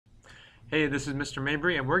Hey, this is Mr.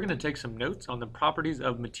 Mabry, and we're going to take some notes on the properties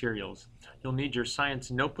of materials. You'll need your science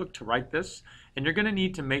notebook to write this, and you're going to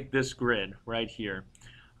need to make this grid right here.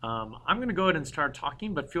 I'm going to go ahead and start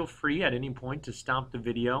talking, but feel free at any point to stop the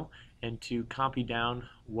video and to copy down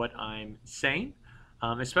what I'm saying.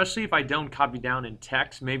 Especially if I don't copy down in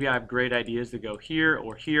text, maybe I have great ideas that go here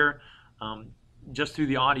or here. Just through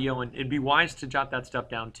the audio, and it'd be wise to jot that stuff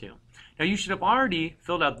down too. Now you should have already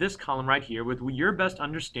filled out this column right here with your best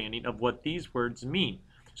understanding of what these words mean.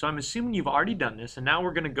 So I'm assuming you've already done this, and now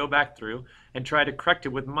we're going to go back through and try to correct it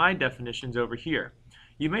with my definitions over here.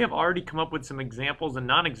 You may have already come up with some examples and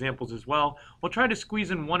non-examples as well. We'll try to squeeze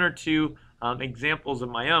in one or two examples of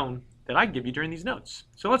my own that I give you during these notes.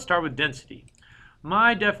 So let's start with density.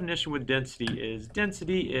 My definition with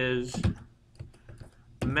density is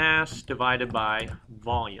mass divided by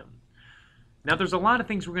volume. Now there's a lot of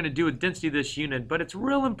things we're going to do with density of this unit, but it's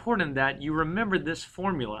real important that you remember this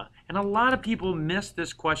formula. And a lot of people missed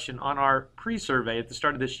this question on our pre-survey at the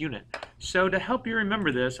start of this unit. So to help you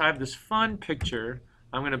remember this, I have this fun picture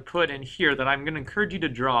I'm going to put in here that I'm going to encourage you to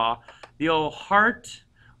draw. The old heart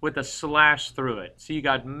with a slash through it. So you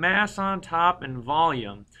got mass on top and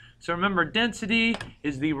volume. So remember, density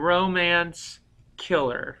is the romance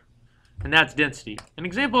killer. And that's density. An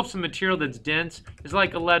example of some material that's dense is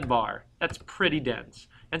like a lead bar. That's pretty dense.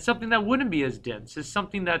 And something that wouldn't be as dense is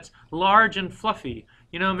something that's large and fluffy.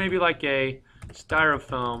 You know, maybe like a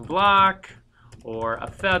styrofoam block or a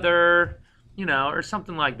feather, you know, or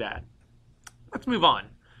something like that. Let's move on.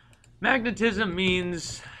 Magnetism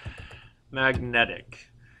means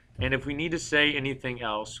magnetic. And if we need to say anything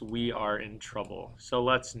else, we are in trouble. So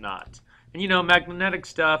let's not. And you know, magnetic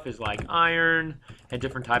stuff is like iron and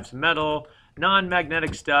different types of metal.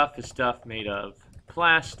 Non-magnetic stuff is stuff made of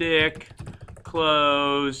plastic,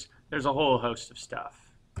 clothes. There's a whole host of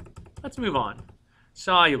stuff. Let's move on.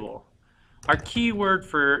 Soluble. Our key word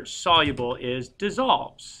for soluble is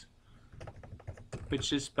dissolves,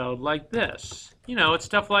 which is spelled like this. You know, it's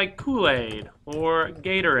stuff like Kool-Aid or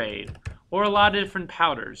Gatorade or a lot of different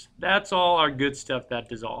powders. That's all our good stuff that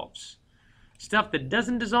dissolves. Stuff that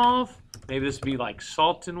doesn't dissolve, maybe this would be like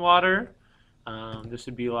salt in water. This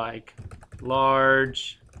would be like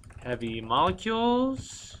large, heavy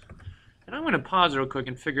molecules. And I'm going to pause real quick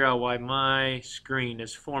and figure out why my screen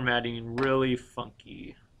is formatting really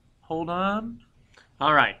funky. Hold on.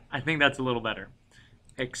 All right, I think that's a little better.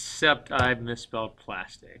 Except I've misspelled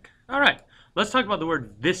plastic. All right, let's talk about the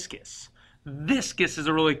word viscous. Viscous is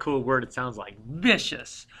a really cool word. It sounds like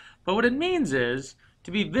vicious. But what it means is, to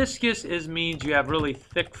be viscous means you have really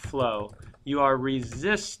thick flow. You are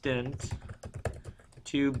resistant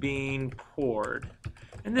to being poured.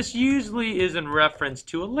 And this usually is in reference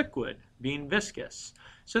to a liquid being viscous.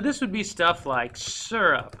 So this would be stuff like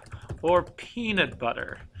syrup or peanut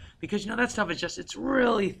butter. Because you know that stuff is just, it's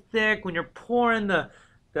really thick when you're pouring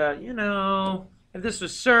you know, if this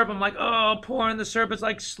was syrup, I'm like, oh, pouring the syrup is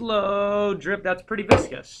like slow drip. That's pretty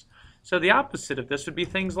viscous. So the opposite of this would be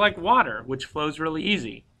things like water, which flows really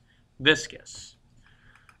easy. Viscous.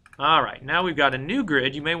 All right, now we've got a new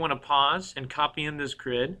grid. You may want to pause and copy in this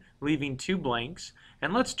grid, leaving two blanks.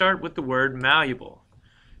 And let's start with the word malleable.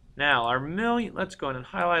 Now, let's go ahead and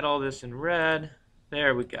highlight all this in red.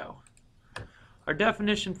 There we go. Our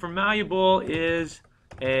definition for malleable is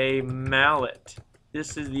a mallet.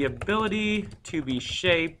 This is the ability to be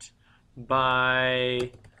shaped by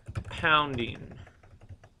pounding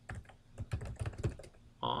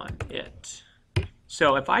on it.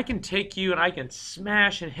 So if I can take you and I can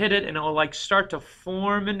smash and hit it and it will like start to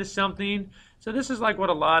form into something. So this is like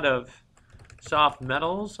what a lot of soft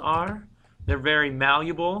metals are. They're very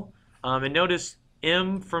malleable. And notice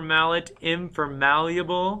M for mallet, M for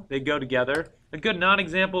malleable. They go together. A good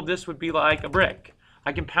non-example of this would be like a brick.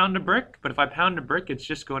 I can pound a brick, but if I pound a brick, it's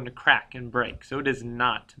just going to crack and break. So it is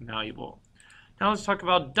not malleable. Now let's talk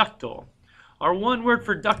about ductile. Our one word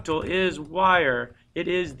for ductile is wire. It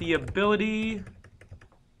is the ability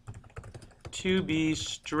to be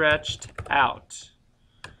stretched out.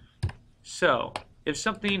 So if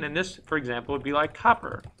something, and this, for example, would be like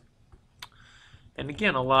copper. And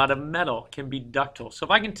again, a lot of metal can be ductile. So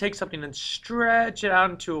if I can take something and stretch it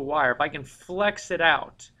out into a wire, if I can flex it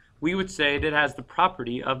out, we would say that it has the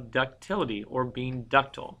property of ductility or being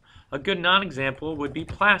ductile. A good non-example would be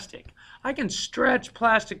plastic. I can stretch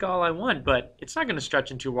plastic all I want, but it's not going to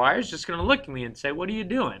stretch into a wire. It's just going to look at me and say, what are you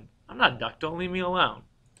doing? I'm not ductile. Leave me alone.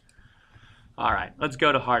 All right, let's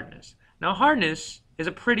go to hardness. Now, hardness is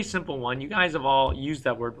a pretty simple one. You guys have all used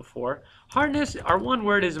that word before. Hardness, our one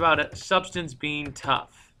word is about a substance being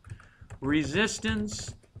tough.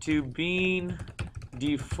 Resistance to being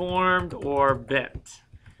deformed or bent.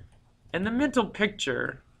 And the mental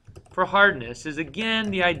picture for hardness is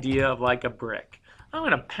again the idea of like a brick. I'm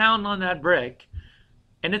going to pound on that brick,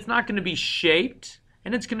 and it's not going to be shaped,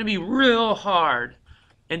 and it's going to be real hard.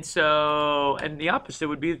 And so, and the opposite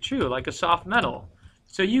would be true, like a soft metal.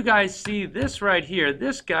 So you guys see this right here,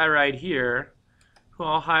 this guy right here, who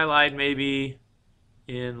I'll highlight maybe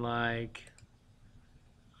in like,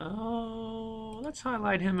 oh, let's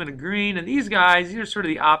highlight him in a green. And these guys, these are sort of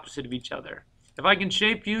the opposite of each other. If I can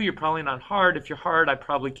shape you, you're probably not hard. If you're hard, I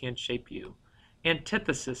probably can't shape you.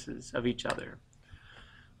 Antitheses of each other.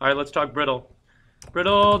 All right, let's talk brittle.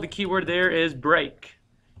 Brittle, the key word there is break.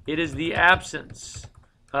 It is the absence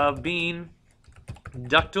of being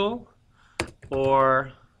ductile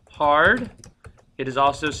or hard. It is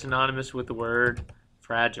also synonymous with the word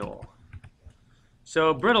fragile.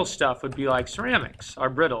 So brittle stuff would be like ceramics are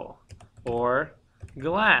brittle, or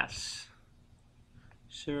glass.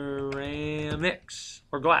 Ceramics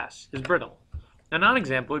or glass is brittle. A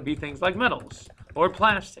non-example would be things like metals or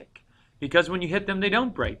plastic, because when you hit them, they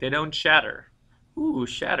don't break, they don't shatter. Ooh,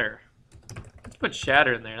 shatter. Let's put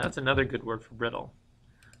shatter in there. That's another good word for brittle.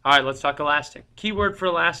 All right, let's talk elastic. Keyword for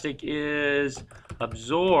elastic is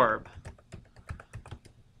absorb.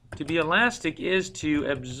 To be elastic is to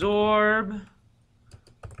absorb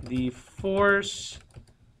the force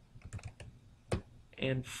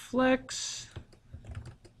and flex.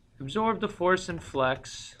 Absorb the force and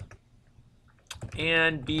flex,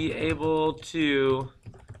 and be able to,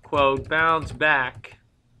 quote, bounce back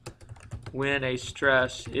when a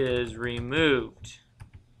stress is removed.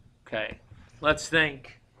 Okay, let's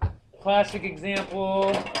think. Classic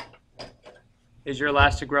example is your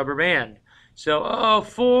elastic rubber band. So, oh,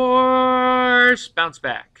 force, bounce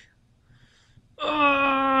back.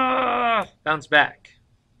 Bounce back.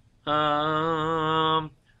 Oh,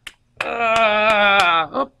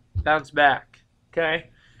 bounce back. Okay?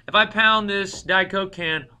 If I pound this Diet Coke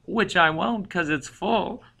can, which I won't because it's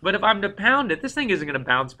full, but if I'm to pound it, this thing isn't going to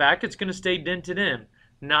bounce back. It's going to stay dented in,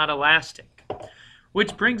 not elastic.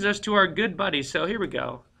 Which brings us to our good buddy. So here we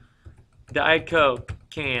go. Diet Coke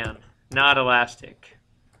can, not elastic.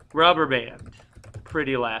 Rubber band,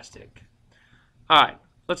 pretty elastic. All right,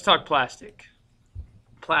 let's talk plastic.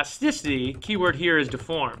 Plasticity, keyword here is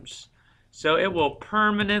deforms. So it will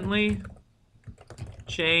permanently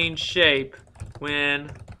change shape when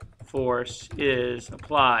force is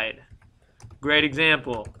applied. Great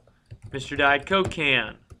example, Mr. Diet Coke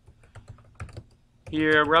can.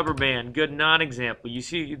 Here, rubber band, good non-example. You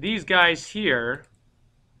see these guys here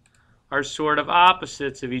are sort of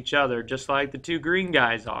opposites of each other, just like the two green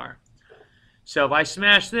guys are. So if I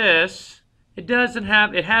smash this, it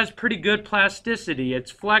has pretty good plasticity.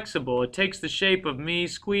 It's flexible. It takes the shape of me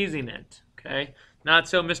squeezing it. Okay? Not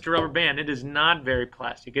so Mr. Rubber Band. It is not very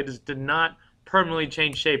plastic. It does not permanently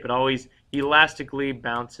change shape. It always elastically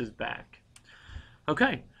bounces back.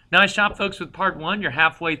 Okay. Nice job, folks, with part 1. You're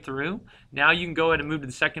halfway through. Now you can go ahead and move to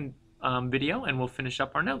the second video, and we'll finish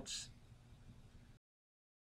up our notes.